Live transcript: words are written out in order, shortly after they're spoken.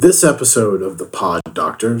This episode of the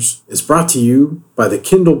PODdoctors is brought to you by the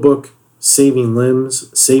Kindle book Saving Limbs,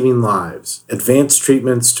 Saving Lives, Advanced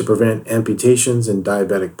Treatments to Prevent Amputations in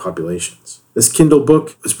Diabetic Populations. This Kindle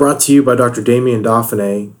book is brought to you by Dr. Damien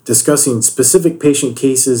Dauphiné, discussing specific patient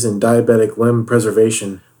cases in diabetic limb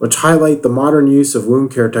preservation, which highlight the modern use of wound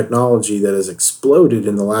care technology that has exploded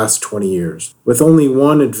in the last 20 years. With only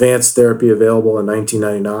one advanced therapy available in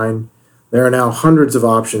 1999, there are now hundreds of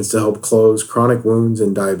options to help close chronic wounds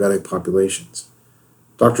in diabetic populations.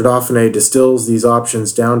 Dr. Dauphiné distills these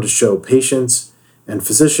options down to show patients and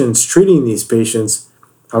physicians treating these patients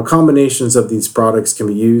how combinations of these products can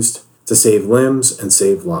be used to save limbs and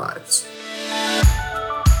save lives.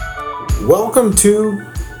 Welcome to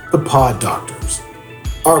the PODdoctors.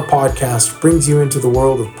 Our podcast brings you into the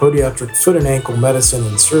world of podiatric foot and ankle medicine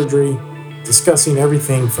and surgery, discussing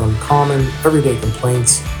everything from common, everyday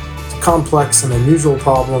complaints complex and unusual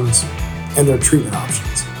problems, and their treatment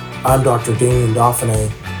options. I'm Dr. Damien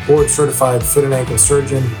Dauphiné, board-certified foot and ankle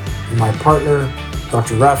surgeon, and my partner,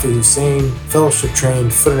 Dr. Rafi Hussain,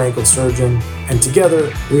 fellowship-trained foot and ankle surgeon, and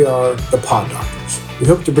together we are the PODdoctors. We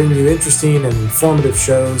hope to bring you interesting and informative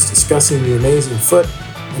shows discussing the amazing foot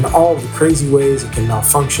and all of the crazy ways it can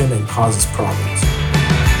malfunction and causes problems.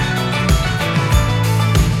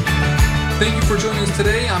 Thank you for joining us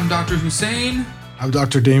today. I'm Dr. Hussain. I'm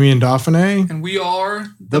Dr. Damien Dauphiné. And we are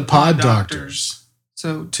the PODdoctors.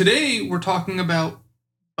 So today we're talking about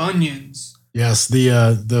bunions. Yes,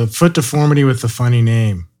 the foot deformity with the funny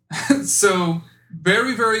name. So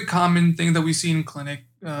very, very common thing that we see in clinic.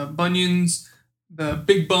 Bunions, the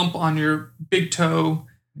big bump on your big toe.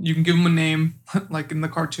 You can give them a name, like in the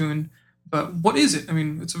cartoon. But what is it? I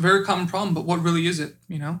mean, it's a very common problem, but what really is it,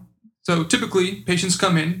 So typically, patients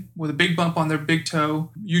come in with a big bump on their big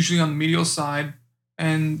toe, usually on the medial side.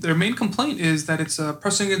 And their main complaint is that it's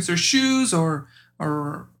pressing against their shoes or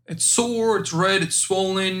it's sore, it's red, it's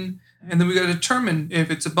swollen. And then we got to determine if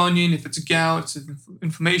it's a bunion, if it's a gout, it's an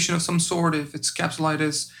inflammation of some sort, if it's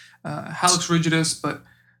capsulitis, hallux rigidus. But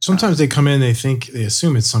sometimes they come in, they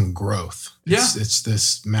assume it's some growth. It's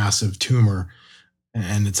this massive tumor,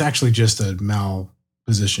 and it's actually just a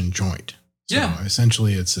malpositioned joint. So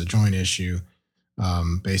essentially, it's a joint issue.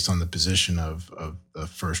 Based on the position of the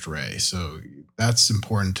first ray. So that's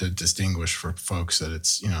important to distinguish for folks that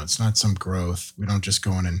it's not some growth. We don't just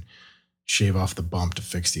go in and shave off the bump to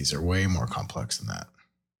fix these. They're way more complex than that.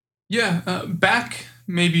 Yeah. Back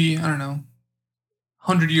maybe,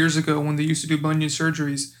 100 years ago when they used to do bunion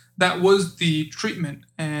surgeries, that was the treatment.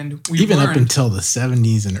 And we even up until the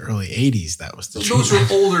 70s and early 80s, that was the treatment.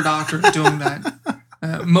 Those were older doctors doing that.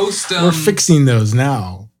 We're fixing those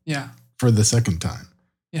now. Yeah. For the second time.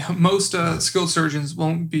 Yeah, most skilled surgeons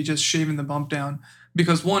won't be just shaving the bump down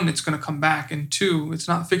because one, it's going to come back, and two, it's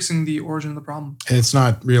not fixing the origin of the problem. And it's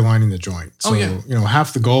not realigning the joint. So,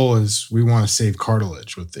 half the goal is we want to save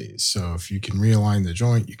cartilage with these. So if you can realign the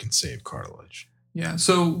joint, you can save cartilage. Yeah,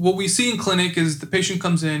 so what we see in clinic is the patient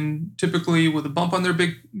comes in typically with a bump on their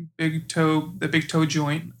big toe, the big toe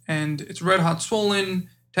joint, and it's red hot swollen,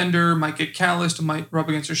 tender, might get calloused, might rub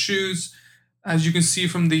against their shoes. As you can see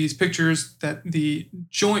from these pictures, that the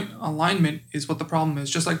joint alignment is what the problem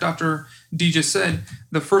is. Just like Dr. D just said,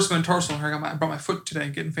 the first metatarsal, I brought my foot today,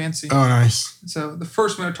 getting fancy. Oh, nice. So the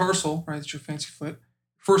first metatarsal, right, that's your fancy foot,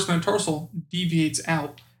 first metatarsal deviates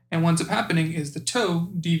out. And what ends up happening is the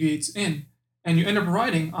toe deviates in. And you end up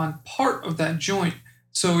riding on part of that joint.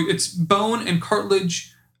 So it's bone and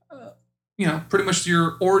cartilage, pretty much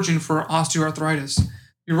your origin for osteoarthritis.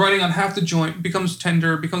 You're riding on half the joint, becomes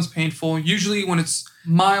tender, becomes painful. Usually when it's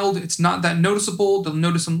mild, it's not that noticeable. They'll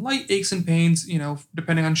notice some light aches and pains,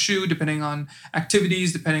 depending on shoe, depending on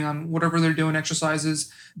activities, depending on whatever they're doing,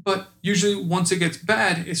 exercises. But usually once it gets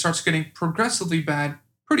bad, it starts getting progressively bad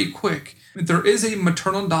pretty quick. There is a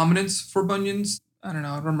maternal dominance for bunions. I don't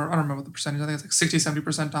know. I don't remember what the percentage. I think it's like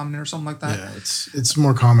 60-70% dominant or something like that. Yeah, it's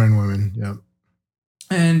more common in women. Yep.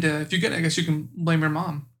 And if you get it, I guess you can blame your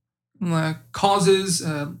mom. Causes,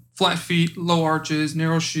 flat feet, low arches,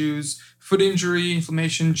 narrow shoes, foot injury,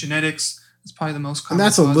 inflammation, genetics. It's probably the most common. And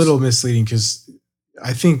that's cause. A little misleading because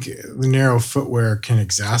I think the narrow footwear can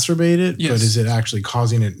exacerbate it, yes. But is it actually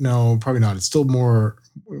causing it? No, probably not. It's still more,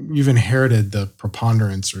 you've inherited the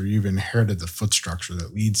preponderance or you've inherited the foot structure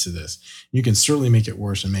that leads to this. You can certainly make it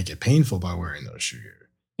worse and make it painful by wearing those shoes.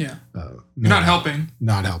 Yeah. Not helping.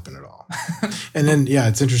 Not helping at all. And then,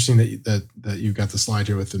 it's interesting that you've got the slide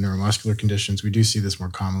here with the neuromuscular conditions. We do see this more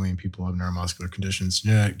commonly in people who have neuromuscular conditions,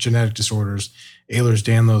 genetic disorders,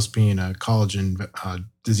 Ehlers-Danlos being a collagen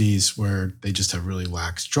disease where they just have really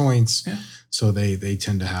lax joints. Yeah. So they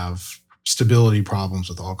tend to have stability problems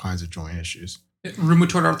with all kinds of joint issues.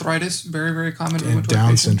 Rheumatoid arthritis, very, very common And rheumatoid Down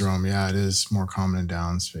patients. syndrome, yeah, it is more common in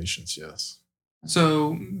Down's patients, yes.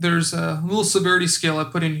 So there's a little severity scale I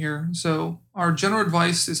put in here. So our general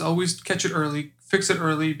advice is always catch it early, fix it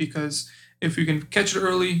early, because if you can catch it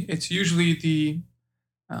early, it's usually the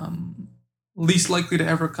um, least likely to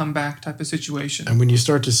ever come back type of situation. And when you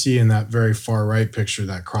start to see in that very far right picture,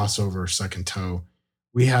 that crossover second toe,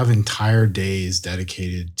 we have entire days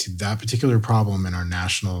dedicated to that particular problem in our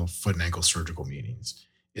national foot and ankle surgical meetings.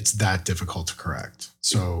 It's that difficult to correct.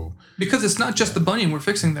 So, Because it's not just yeah, the bunion we're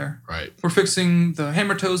fixing there. right. We're fixing the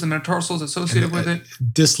hammer toes and metatarsals associated with it.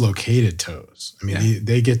 Dislocated toes. I mean, Yeah.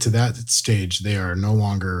 they get to that stage, they are no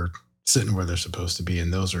longer sitting where they're supposed to be,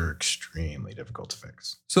 and those are extremely difficult to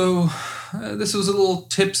fix. So this was a little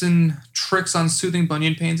tips and tricks on soothing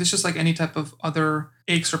bunion pains. It's just like any type of other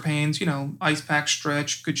aches or pains, ice pack,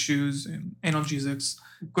 stretch, good shoes, analgesics,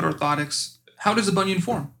 good orthotics. How does a bunion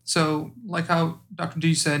form? So like how Dr.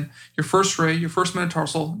 D said, your first ray, your first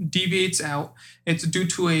metatarsal deviates out. It's due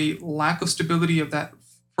to a lack of stability of that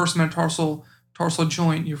first metatarsal tarsal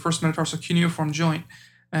joint, your first metatarsal cuneiform joint,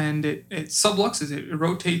 and it subluxes, it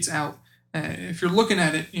rotates out. If you're looking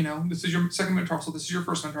at it, this is your second metatarsal, this is your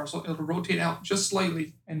first metatarsal, it'll rotate out just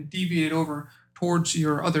slightly and deviate over towards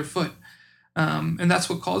your other foot. And that's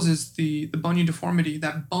what causes the bunion deformity,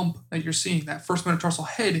 that bump that you're seeing. That first metatarsal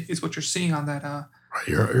head is what you're seeing on that. Right,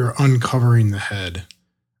 you're uncovering the head.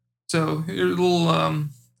 So your little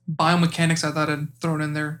biomechanics I thought I'd throw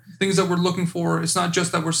in there. Things that we're looking for. It's not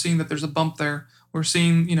just that we're seeing that there's a bump there. We're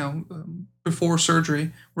seeing, before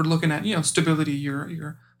surgery, we're looking at, stability,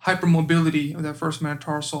 your hypermobility of that first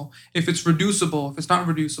metatarsal. If it's reducible, if it's not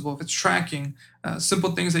reducible, if it's tracking,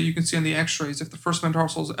 simple things that you can see on the x-rays. If the first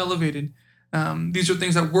metatarsal is elevated, these are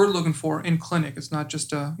things that we're looking for in clinic. It's not just,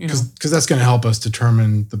 Because that's going to help us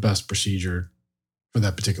determine the best procedure for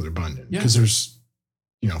that particular bunion. Because there's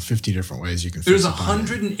 50 different ways you can There's fix a bunion.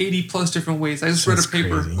 180 plus different ways. I just read a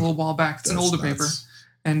paper crazy. a little while back. It's an older That's paper. nuts.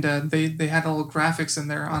 And they had little graphics in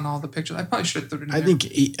there on all the pictures. I probably should have thrown it in there. I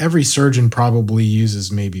think every surgeon probably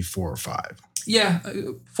uses maybe 4 or 5. Yeah,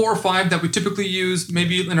 4 or 5 that we typically use,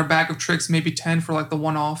 maybe in our bag of tricks, maybe 10 for like the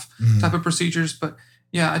one-off type of procedures. But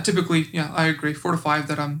yeah, I agree, 4 to 5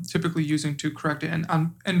 that I'm typically using to correct it.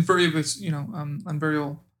 And various, on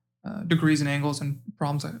various degrees and angles and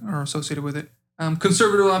problems that are associated with it.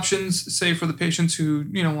 Conservative options, say for the patients who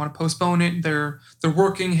want to postpone it, they're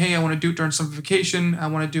working. Hey, I want to do it during summer vacation. I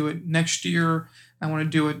want to do it next year. I want to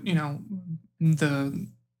do it,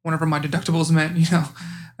 whenever my deductibles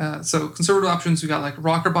met. So conservative options, we got like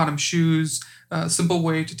rocker bottom shoes, simple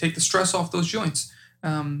way to take the stress off those joints.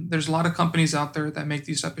 There's a lot of companies out there that make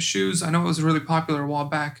these type of shoes. I know it was really popular a while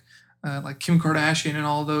back. Like Kim Kardashian and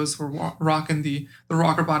all those were rocking the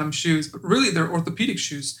rocker bottom shoes, but really they're orthopedic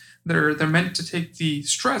shoes. They're meant to take the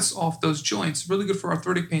stress off those joints. Really good for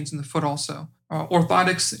arthritic pains in the foot also.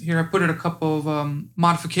 Orthotics, here I put in a couple of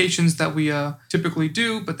modifications that we typically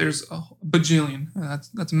do, but there's a bajillion.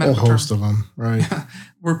 That's a medical whole term. host of them, right?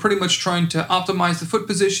 We're pretty much trying to optimize the foot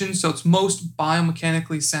position so it's most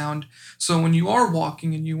biomechanically sound. So when you are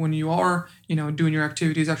walking and when you are doing your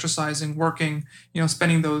activities, exercising, working,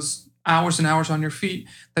 spending those hours and hours on your feet,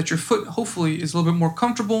 that your foot hopefully is a little bit more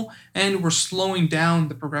comfortable, and we're slowing down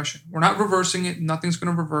the progression. We're not reversing it. Nothing's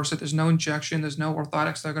going to reverse it. There's no injection. There's no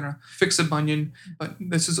orthotics that are going to fix a bunion, but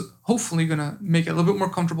this is hopefully going to make it a little bit more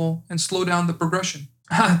comfortable and slow down the progression.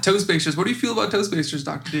 Toe spacers. What do you feel about toe spacers,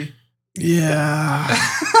 Dr. D? Yeah.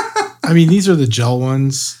 I mean, these are the gel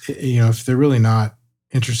ones. If they're really not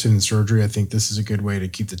interested in surgery, I think this is a good way to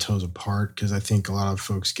keep the toes apart, because I think a lot of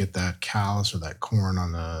folks get that callus or that corn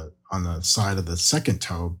on the side of the second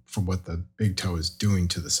toe from what the big toe is doing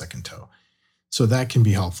to the second toe. So that can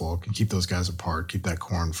be helpful. It can keep those guys apart, keep that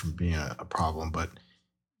corn from being a problem. But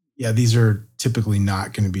yeah, these are typically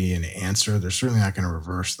not going to be an answer. They're certainly not going to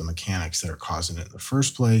reverse the mechanics that are causing it in the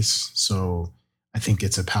first place. So I think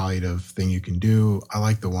it's a palliative thing you can do. I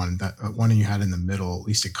like the one you had in the middle. At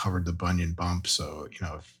least it covered the bunion bump. So,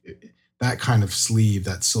 that kind of sleeve,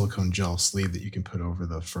 that silicone gel sleeve that you can put over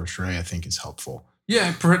the first ray, I think is helpful. Yeah,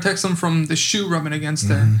 it protects them from the shoe rubbing against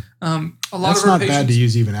there. A lot That's of our not bad to patients,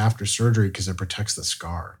 use even after surgery because it protects the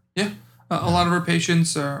scar. yeah, a lot of our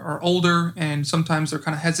patients are older, and sometimes they're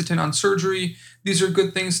kind of hesitant on surgery. These are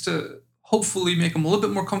good things to hopefully make them a little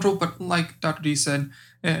bit more comfortable. But like Dr. D said,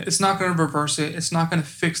 it's not going to reverse it. It's not going to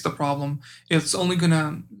fix the problem. It's only going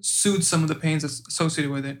to soothe some of the pains that's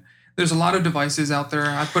associated with it. There's a lot of devices out there.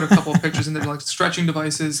 I put a couple of pictures in there, like stretching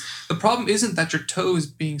devices. The problem isn't that your toe is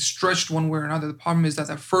being stretched one way or another. The problem is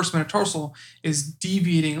that first metatarsal is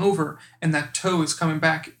deviating over, and that toe is coming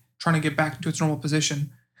back, trying to get back into its normal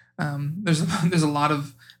position. There's a lot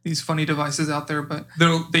of these funny devices out there, but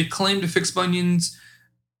they claim to fix bunions.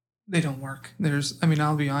 They don't work.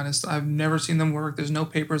 I'll be honest. I've never seen them work. There's no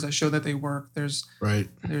papers that show that they work. Right.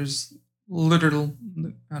 There's literal,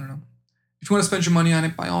 I don't know. If you want to spend your money on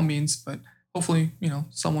it, by all means, but hopefully,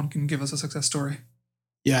 someone can give us a success story.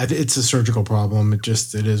 Yeah, it's a surgical problem. It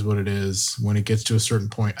is what it is. When it gets to a certain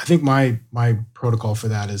point, I think my protocol for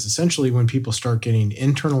that is essentially when people start getting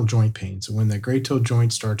internal joint pain. So when the great toe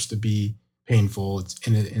joint starts to be painful, it's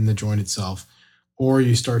in the joint itself, or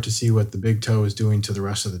you start to see what the big toe is doing to the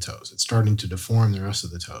rest of the toes. It's starting to deform the rest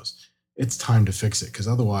of the toes. It's time to fix it, because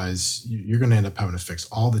otherwise you're going to end up having to fix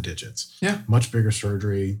all the digits. Yeah. Much bigger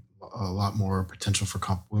surgery, a lot more potential for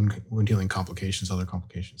wound healing complications, other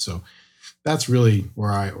complications. So that's really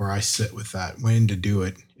where I sit with that. When to do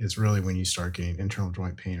it is really when you start getting internal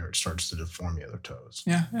joint pain or it starts to deform the other toes.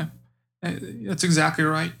 Yeah. That's exactly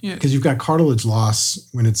right. Yeah. Because you've got cartilage loss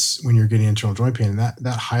when you're getting internal joint pain, and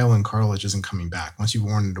that hyaline cartilage isn't coming back. Once you've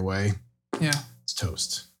worn it away, it's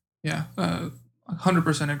toast. Yeah,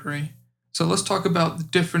 100% agree. So let's talk about the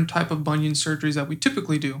different type of bunion surgeries that we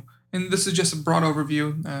typically do. And this is just a broad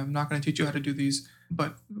overview. I'm not going to teach you how to do these,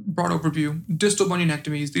 but broad overview. Distal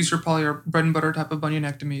bunionectomies. These are probably our bread and butter type of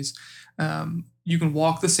bunionectomies. You can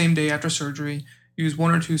walk the same day after surgery. Use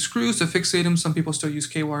 1 or 2 screws to fixate them. Some people still use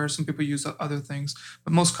K-wires. Some people use other things.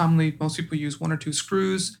 But most commonly, most people use 1 or 2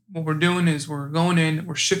 screws. What we're doing is we're going in,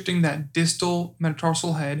 we're shifting that distal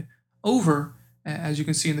metatarsal head over, as you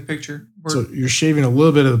can see in the picture. So you're shaving a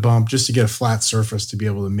little bit of the bump just to get a flat surface to be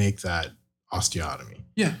able to make that osteotomy.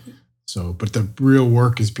 Yeah. So, but the real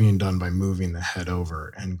work is being done by moving the head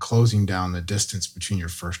over and closing down the distance between your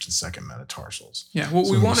first and second metatarsals. Yeah, what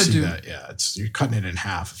we want to do. You're cutting it in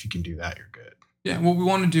half. If you can do that, you're good. Yeah, what we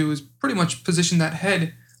want to do is pretty much position that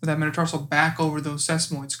head of that metatarsal back over those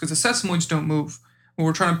sesamoids, because the sesamoids don't move.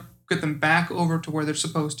 We're trying to get them back over to where they're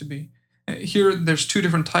supposed to be. Here, there's 2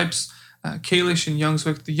 different types, Kalish and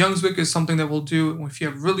Youngswick. The Youngswick is something that we'll do if you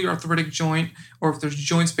have really arthritic joint, or if there's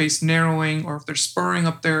joint space narrowing, or if there's spurring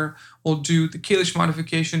up there. We'll do the Kalish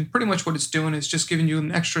modification. Pretty much what it's doing is just giving you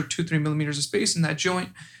an extra 2-3 millimeters of space in that joint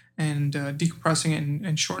and decompressing it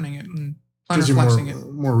and shortening it and gives you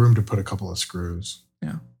more room to put a couple of screws.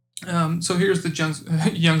 Yeah. So here's the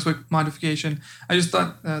Youngswick modification. I just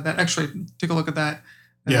thought that X-ray, take a look at that.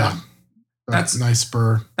 That's nice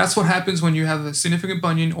spur. That's what happens when you have a significant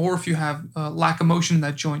bunion, or if you have lack of motion in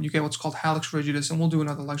that joint, you get what's called hallux rigidus, and we'll do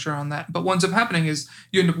another lecture on that. But what ends up happening is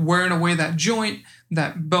you end up wearing away that joint.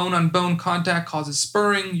 That bone-on-bone contact causes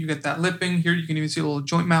spurring. You get that lipping. Here you can even see a little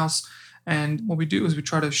joint mouse. And what we do is we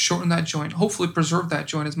try to shorten that joint, hopefully preserve that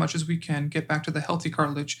joint as much as we can, get back to the healthy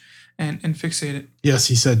cartilage and fixate it. Yes,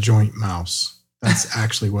 he said joint mouse. That's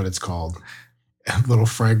actually what it's called. A little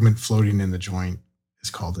fragment floating in the joint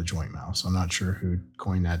is called the joint mouse. I'm not sure who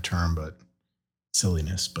coined that term, but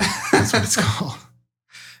silliness, but that's what it's called.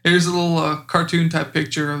 Here's a little cartoon type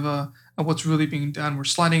picture of what's really being done. We're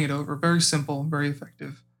sliding it over. Very simple, very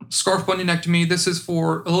effective. Scarf bunionectomy. This is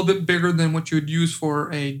for a little bit bigger than what you would use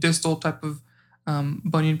for a distal type of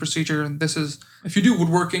bunion procedure. And this is, if you do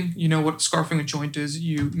woodworking, you know what scarfing a joint is.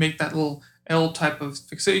 You make that little L type of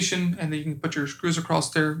fixation, and then you can put your screws across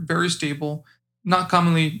there. Very stable. Not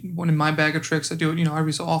commonly one in my bag of tricks. I do it,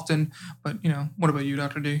 every so often. But, what about you,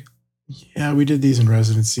 Dr. D? Yeah, we did these in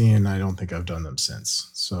residency, and I don't think I've done them since.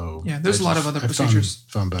 So yeah, there's a lot of other procedures.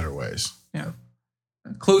 Found better ways. Yeah.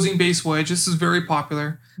 Closing base wedge. This is very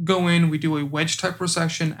popular. Go in, we do a wedge type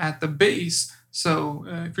resection at the base. So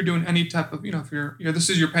if you're doing any type of, if you're, this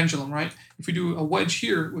is your pendulum, right? If we do a wedge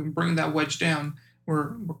here, we bring that wedge down.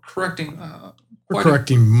 We're correcting. We're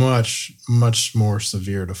correcting much more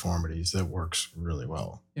severe deformities. That works really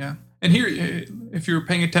well. Yeah. And here, if you're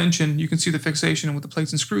paying attention, you can see the fixation with the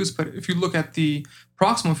plates and screws. But if you look at the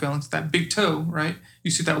proximal phalanx, that big toe, right? You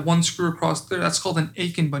see that one screw across there. That's called an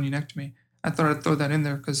Aiken bunionectomy. I thought I'd throw that in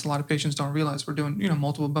there because a lot of patients don't realize we're doing,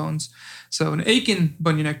 multiple bones. So an Aiken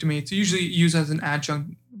bunionectomy, it's usually used as an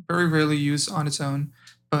adjunct, very rarely used on its own.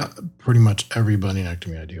 But pretty much every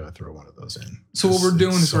bunionectomy I do, I throw one of those in. So what we're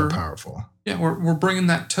doing is so powerful. Yeah, we're bringing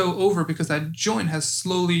that toe over because that joint has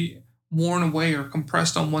slowly worn away or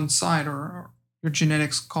compressed on one side, or your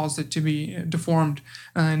genetics caused it to be deformed.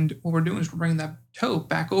 And what we're doing is we're bringing that toe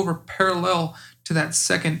back over parallel to that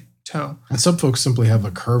second toe. And some folks simply have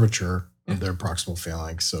a curvature of their proximal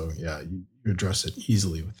phalanx. So yeah, you address it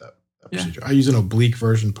easily with that procedure. I use an oblique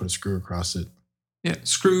version, put a screw across it. Yeah,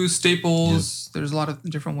 screws, staples. Yep. There's a lot of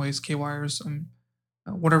different ways, K-wires,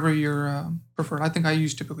 whatever your preferred. I think I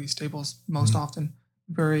use typically staples most often.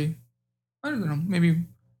 I don't know, maybe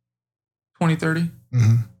 20, 30,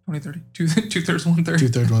 20-30. Two-thirds, one-third.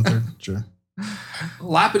 Two-thirds, one-third, sure.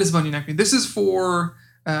 Lapidus bunionectomy. This is for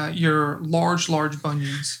your large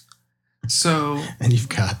bunions. So, and you've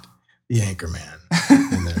got the anchor man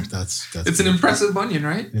in there. That's it's an impressive bunion,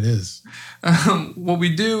 right? It is. What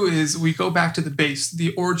we do is we go back to the base,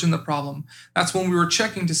 the origin of the problem. That's when we were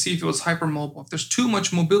checking to see if it was hypermobile. If there's too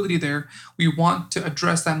much mobility there, we want to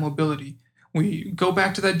address that mobility. We go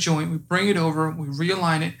back to that joint, we bring it over, we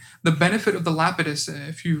realign it. The benefit of the lapidus,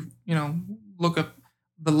 if you look up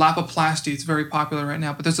the lapoplasty, it's very popular right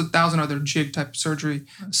now, but there's 1,000 other jig type surgery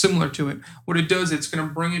similar to it. What it does, it's going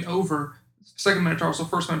to bring it over, second metatarsal,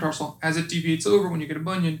 first metatarsal. As it deviates over, when you get a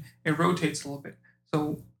bunion, it rotates a little bit.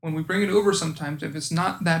 So when we bring it over sometimes, if it's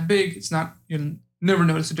not that big, you'll never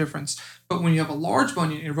notice a difference. But when you have a large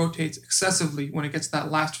bunion, it rotates excessively when it gets to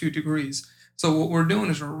that last few degrees. So what we're doing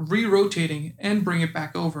is we're re-rotating and bring it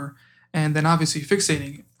back over, and then obviously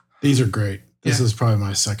fixating it. These are great. This is probably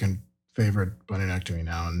my second favorite bunionectomy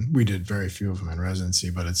now, and we did very few of them in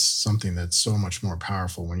residency, but it's something that's so much more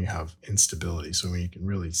powerful when you have instability. So when you can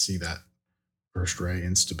really see that first ray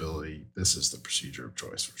instability, this is the procedure of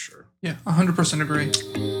choice for sure. Yeah, 100% agree.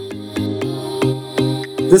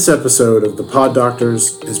 This episode of the Pod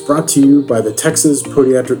Doctors is brought to you by the Texas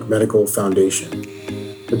Podiatric Medical Foundation.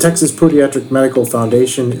 The Texas Podiatric Medical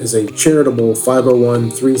Foundation is a charitable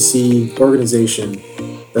 501(c) organization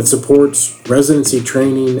that supports residency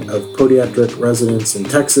training of podiatric residents in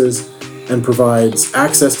Texas and provides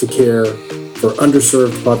access to care for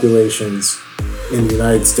underserved populations in the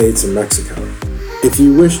United States and Mexico. If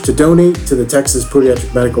you wish to donate to the Texas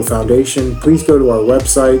Podiatric Medical Foundation, please go to our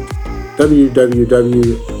website,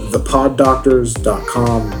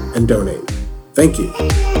 www.thepoddoctors.com, and donate. Thank you.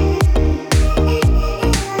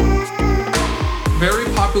 Very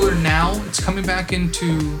popular now. It's coming back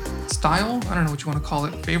into style. I don't know what you want to call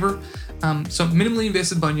it. Favor. So minimally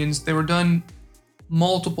invasive bunions, they were done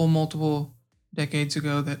multiple decades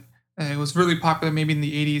ago. That it was really popular, maybe in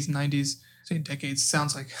the 80s, 90s. Say decades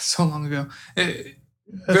sounds like so long ago.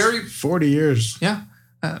 Very 40 years. Yeah,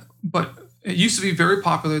 but it used to be very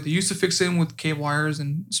popular. They used to fix it in with K-wires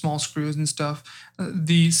and small screws and stuff.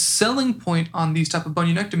 The selling point on these type of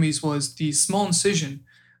bunionectomies was the small incision.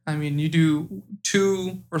 I mean, you do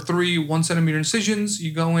 2 or 3 1-centimeter incisions.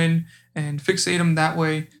 You go in and fixate them that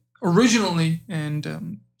way. Originally,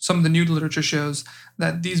 and some of the new literature shows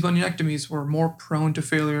that these bunionectomies were more prone to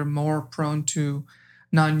failure, more prone to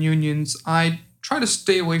non-unions. I try to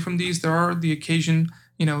stay away from these. There are the occasion,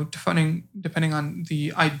 depending on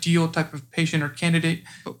the ideal type of patient or candidate.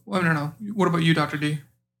 But I don't know. What about you, Dr. D?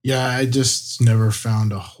 Yeah, I just never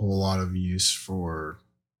found a whole lot of use for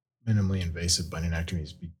minimally invasive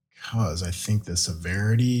bunionectomies because I think the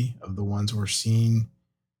severity of the ones we're seeing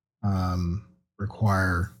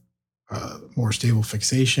require more stable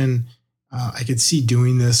fixation. I could see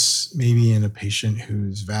doing this maybe in a patient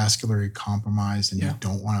who's vascularly compromised and you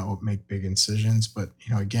don't want to make big incisions. But,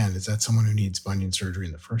 again, is that someone who needs bunion surgery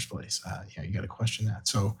in the first place? You got to question that.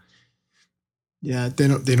 So, yeah, they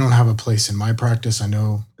don't have a place in my practice. I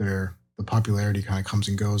know the popularity kind of comes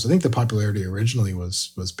and goes. I think the popularity originally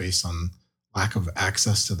was based on lack of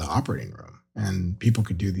access to the operating room, and people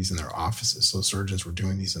could do these in their offices. So surgeons were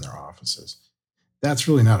doing these in their offices. That's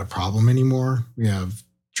really not a problem anymore. We have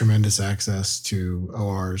tremendous access to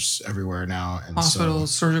ORs everywhere now. And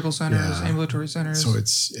hospitals, surgical centers, ambulatory centers. So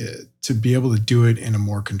it's to be able to do it in a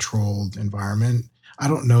more controlled environment. I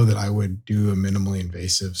don't know that I would do a minimally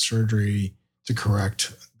invasive surgery to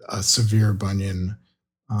correct a severe bunion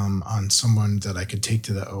on someone that I could take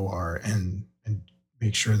to the OR and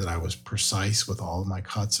make sure that I was precise with all of my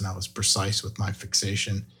cuts and I was precise with my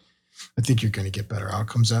fixation. I think you're going to get better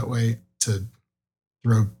outcomes that way. To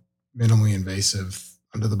throw minimally invasive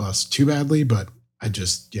under the bus too badly, but it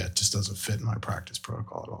just doesn't fit in my practice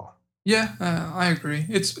protocol at all. Yeah, I agree.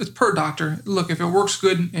 It's per doctor. Look, if it works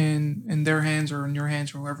good in their hands or in your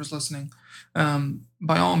hands or whoever's listening,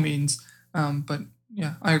 by all means. But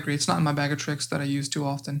yeah, I agree. It's not in my bag of tricks that I use too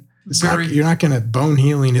often. You're not going to, bone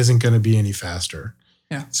healing isn't going to be any faster.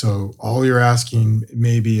 Yeah. So all you're asking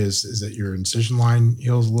maybe is that your incision line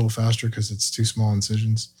heals a little faster because it's too small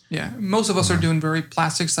incisions. Yeah. Most of us are doing very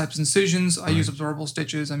plastic types incisions. I use absorbable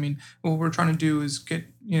stitches. I mean, what we're trying to do is get,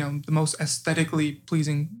 the most aesthetically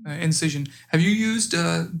pleasing incision. Have you used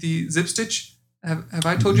the zip stitch? Have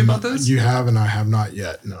I told you about this? You have, and I have not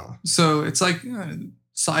yet. No. So it's like,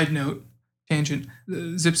 side note, tangent.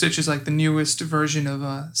 The zip stitch is like the newest version of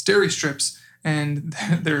steri strips, and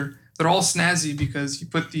they're all snazzy because you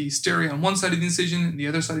put the steri on one side of the incision and the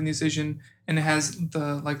other side of the incision, and it has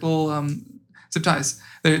the little zip ties.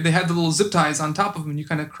 They have the little zip ties on top of them. You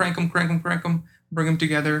kind of crank them, bring them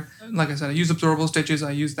together. Like I said, I use absorbable stitches.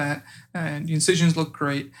 I use that, and the incisions look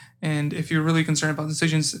great. And if you're really concerned about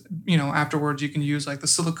incisions, afterwards you can use like the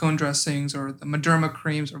silicone dressings or the Mederma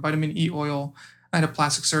creams or vitamin E oil. I had a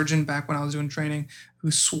plastic surgeon back when I was doing training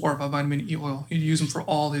who swore by vitamin E oil. He'd use them for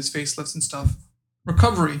all his facelifts and stuff.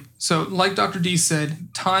 Recovery. So, like Dr. D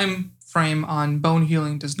said, time frame on bone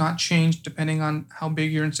healing does not change depending on how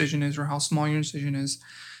big your incision is or how small your incision is.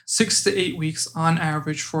 6 to 8 weeks on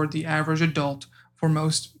average for the average adult for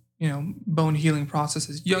most bone healing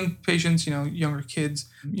processes. Young patients, younger kids,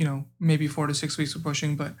 maybe 4 to 6 weeks of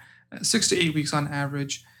pushing, but 6 to 8 weeks on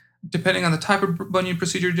average. Depending on the type of bunion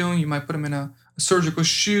procedure you're doing, you might put them in a surgical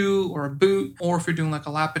shoe or a boot, or if you're doing like a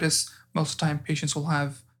Lapidus, most of the time patients will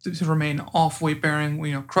have to remain off weight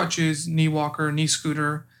bearing, crutches, knee walker, knee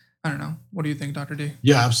scooter. I don't know. What do you think, Dr. D?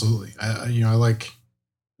 Yeah, absolutely. I like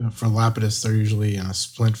for Lapidus, they're usually in a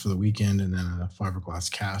splint for the weekend and then a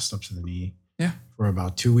fiberglass cast up to the knee. Yeah. For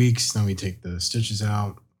about 2 weeks. Then we take the stitches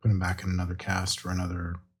out, put them back in another cast for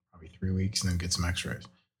another probably 3 weeks, and then get some x-rays.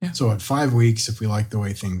 Yeah. So at 5 weeks, if we like the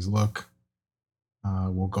way things look,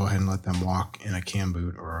 we'll go ahead and let them walk in a cam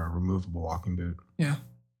boot or a removable walking boot. Yeah.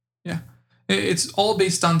 Yeah. It's all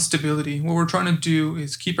based on stability. What we're trying to do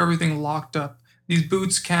is keep everything locked up. These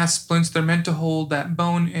boots, casts, splints, they're meant to hold that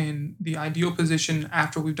bone in the ideal position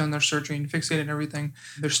after we've done their surgery and fixated everything.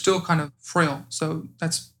 They're still kind of frail. So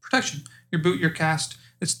that's protection. Your boot, your cast,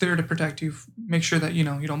 it's there to protect you. Make sure that, you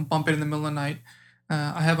don't bump it in the middle of the night.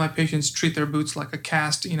 I have my patients treat their boots like a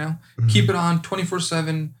cast, Mm-hmm. Keep it on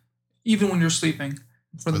 24/7, even when you're sleeping.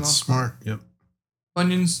 For the That's most smart. part. Yep.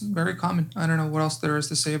 Bunions, very common. I don't know what else there is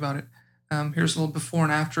to say about it. Here's a little before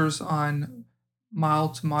and afters on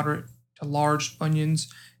mild to moderate to large bunions.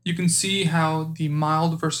 You can see how the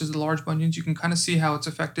mild versus the large bunions, you can kind of see how it's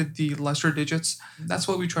affected the lesser digits. That's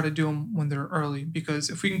why we try to do them when they're early, because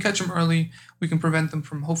if we can catch them early, we can prevent them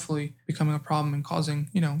from hopefully becoming a problem and causing,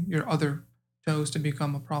 your other toes to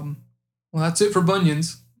become a problem. Well, that's it for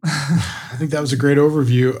bunions. I think that was a great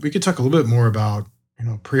overview. We could talk a little bit more about,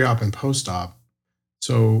 pre-op and post-op.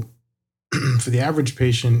 So for the average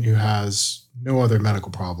patient who has no other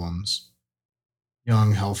medical problems,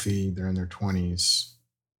 young, healthy, they're in their 20s,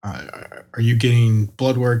 are you getting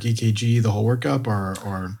blood work, EKG, the whole workup,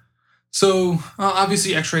 or? So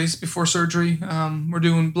obviously x-rays before surgery. We're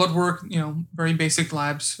doing blood work, very basic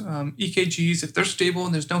labs. EKGs, if they're stable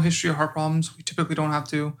and there's no history of heart problems, we typically don't have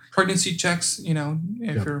to. Pregnancy checks, if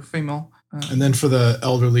Yep. you're female. And then for the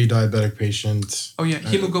elderly diabetic patient,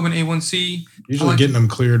 Hemoglobin A1C. usually getting them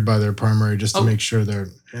cleared by their primary just to Oh. make sure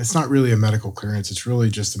it's not really a medical clearance. It's really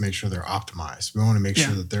just to make sure they're optimized. We want to make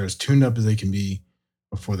sure that they're as tuned up as they can be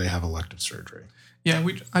before they have elective surgery. Yeah,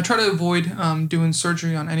 I try to avoid doing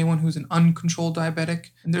surgery on anyone who's an uncontrolled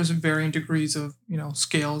diabetic, and there's varying degrees of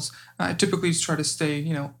scales. I typically try to stay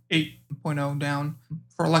 8.0 down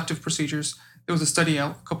for elective procedures. There was a study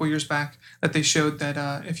out a couple years back that they showed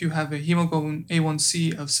that if you have a hemoglobin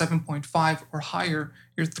A1C of 7.5 or higher,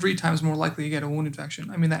 you're 3 times more likely to get a wound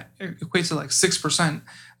infection. I mean, that equates to like 6%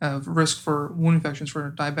 of risk for wound infections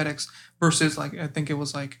for diabetics versus I think it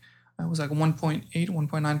was like 1.8,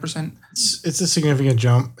 1.9%. It's a significant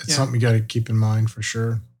jump. It's Yeah. something you got to keep in mind for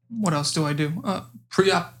sure. What else do I do?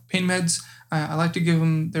 Pre-op pain meds. I like to give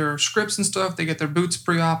them their scripts and stuff. They get their boots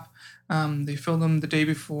pre-op. They fill them the day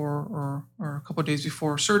before or a couple of days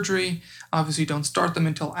before surgery. Obviously, don't start them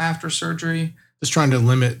until after surgery. Just trying to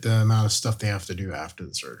limit the amount of stuff they have to do after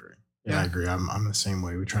the surgery. Yeah, Yeah. I agree. I'm the same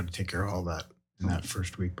way. We try to take care of all that in that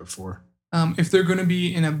first week before. If they're going to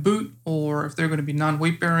be in a boot or if they're going to be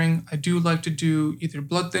non-weight bearing, I do like to do either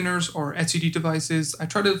blood thinners or SCD devices. I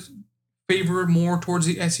try to favor more towards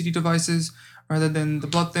the SCD devices rather than the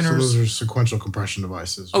blood thinners. So those are sequential compression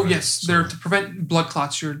devices. Oh, right? yes. So- They're to prevent blood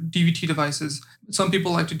clots, your DVT devices. Some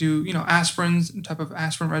people like to do, aspirins, type of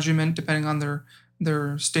aspirin regimen, depending on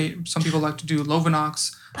their state. Some people like to do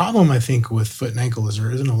Lovenox. Problem, I think, with foot and ankle is there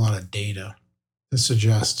isn't a lot of data to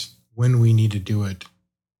suggest when we need to do it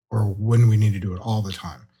or when we need to do it all the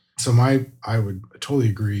time. So I would totally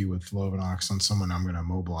agree with Lovenox on someone I'm going to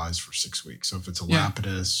mobilize for 6 weeks. So if it's a Yeah.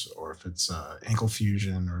 Lapidus or if it's ankle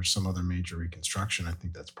fusion or some other major reconstruction, I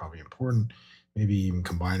think that's probably important. Maybe even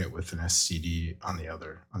combine it with an SCD on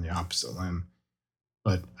the opposite limb.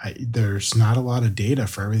 But there's not a lot of data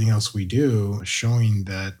for everything else we do showing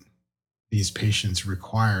that these patients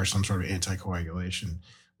require some sort of anticoagulation,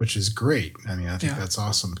 which is great. I mean, I think that's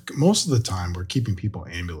awesome. Most of the time, we're keeping people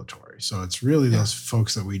ambulatory. So it's really those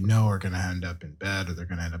folks that we know are going to end up in bed or they're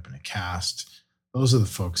going to end up in a cast. Those are the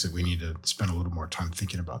folks that we need to spend a little more time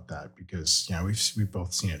thinking about that because, we've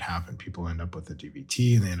both seen it happen. People end up with a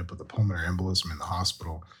DVT and they end up with a pulmonary embolism in the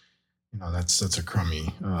hospital. that's a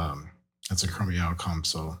crummy outcome.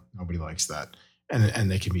 So nobody likes that,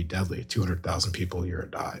 and they can be deadly. 200,000 people a year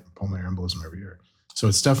die pulmonary embolism every year. So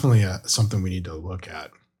it's definitely something we need to look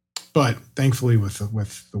at. But thankfully, with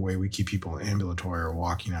the way we keep people ambulatory or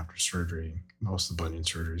walking after surgery, most of the bunion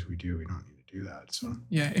surgeries we don't need to do that. So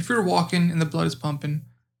yeah, if you're walking and the blood is pumping,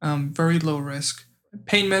 very low risk.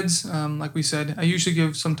 Pain meds, like we said, I usually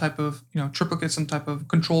give some type of, triplicate, some type of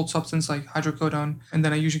controlled substance like hydrocodone, and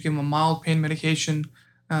then I usually give them a mild pain medication,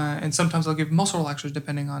 and sometimes I'll give muscle relaxers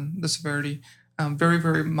depending on the severity. Very,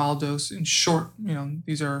 very mild dose and short.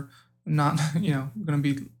 These are not, going to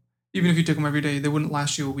be, even if you took them every day, they wouldn't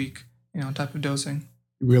last you a week, type of dosing.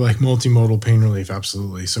 We like multimodal pain relief,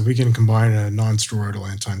 absolutely. So we can combine a non-steroidal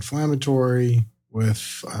anti-inflammatory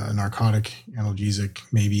with a narcotic analgesic,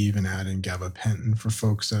 maybe even add in gabapentin for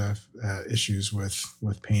folks that have issues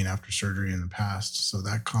with pain after surgery in the past. So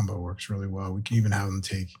that combo works really well. We can even have them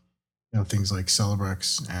take things like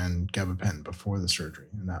Celebrex and gabapentin before the surgery,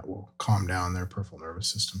 and that will calm down their peripheral nervous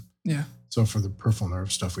system. Yeah. So for the peripheral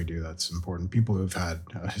nerve stuff we do, that's important. People who've had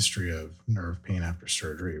a history of nerve pain after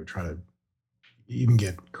surgery, we try to even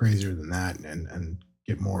get crazier than that and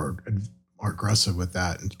get more aggressive with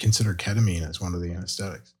that and consider ketamine as one of the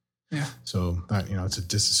anesthetics. Yeah. So that, it's a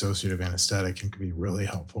dissociative anesthetic and can be really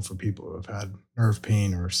helpful for people who have had nerve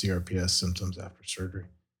pain or CRPS symptoms after surgery.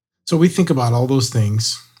 So we think about all those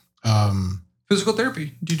things. Physical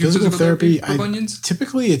therapy. Do you do physical therapy for bunions?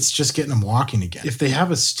 Typically, it's just getting them walking again. If they have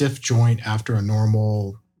a stiff joint after a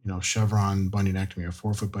normal, chevron bunionectomy or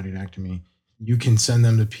forefoot bunionectomy, you can send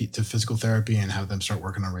them to physical therapy and have them start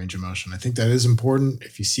working on range of motion. I think that is important.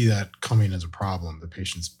 If you see that coming as a problem, the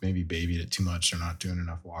patient's maybe babied it too much, they're not doing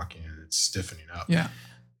enough walking, and it's stiffening up. Yeah.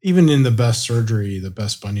 Even in the best surgery, the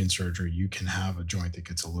best bunion surgery, you can have a joint that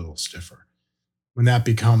gets a little stiffer. When that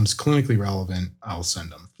becomes clinically relevant, I'll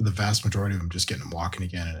send them. For the vast majority of them, just getting them walking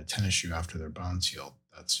again in a tennis shoe after their bone's healed.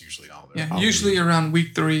 That's usually all. Yeah, usually around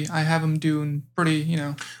week 3, I have them doing pretty,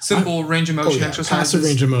 simple range of motion exercises. Passive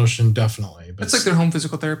range of motion, definitely. But it's like their home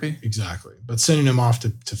physical therapy. Exactly. But sending them off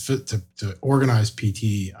to organize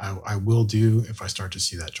PT, I will do if I start to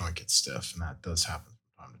see that joint get stiff, and that does happen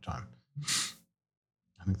from time to time.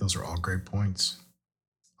 I think those are all great points.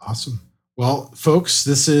 Awesome. Well, folks,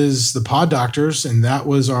 this is the PODdoctors, and that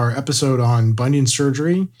was our episode on bunion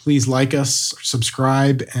surgery. Please like us,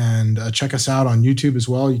 subscribe, and check us out on YouTube as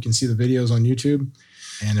well. You can see the videos on YouTube.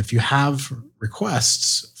 And if you have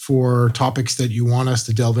requests for topics that you want us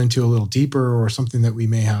to delve into a little deeper or something that we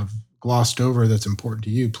may have glossed over that's important to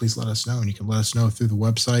you, please let us know. And you can let us know through the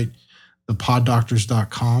website,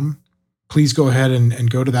 thepoddoctors.com. Please go ahead and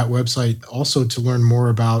go to that website also to learn more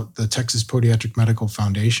about the Texas Podiatric Medical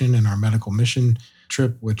Foundation and our medical mission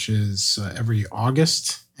trip, which is every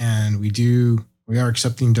August. And we are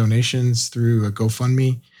accepting donations through a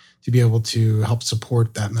GoFundMe to be able to help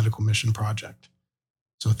support that medical mission project.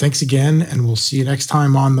 So thanks again, and we'll see you next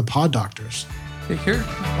time on the PODdoctors. Take care.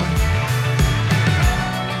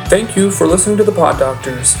 Thank you for listening to the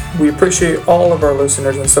PODdoctors. We appreciate all of our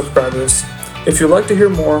listeners and subscribers. If you'd like to hear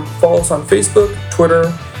more, follow us on Facebook,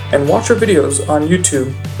 Twitter, and watch our videos on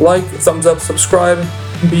YouTube. Like, thumbs up, subscribe,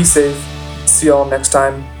 be safe. See y'all next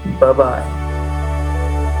time. Bye-bye.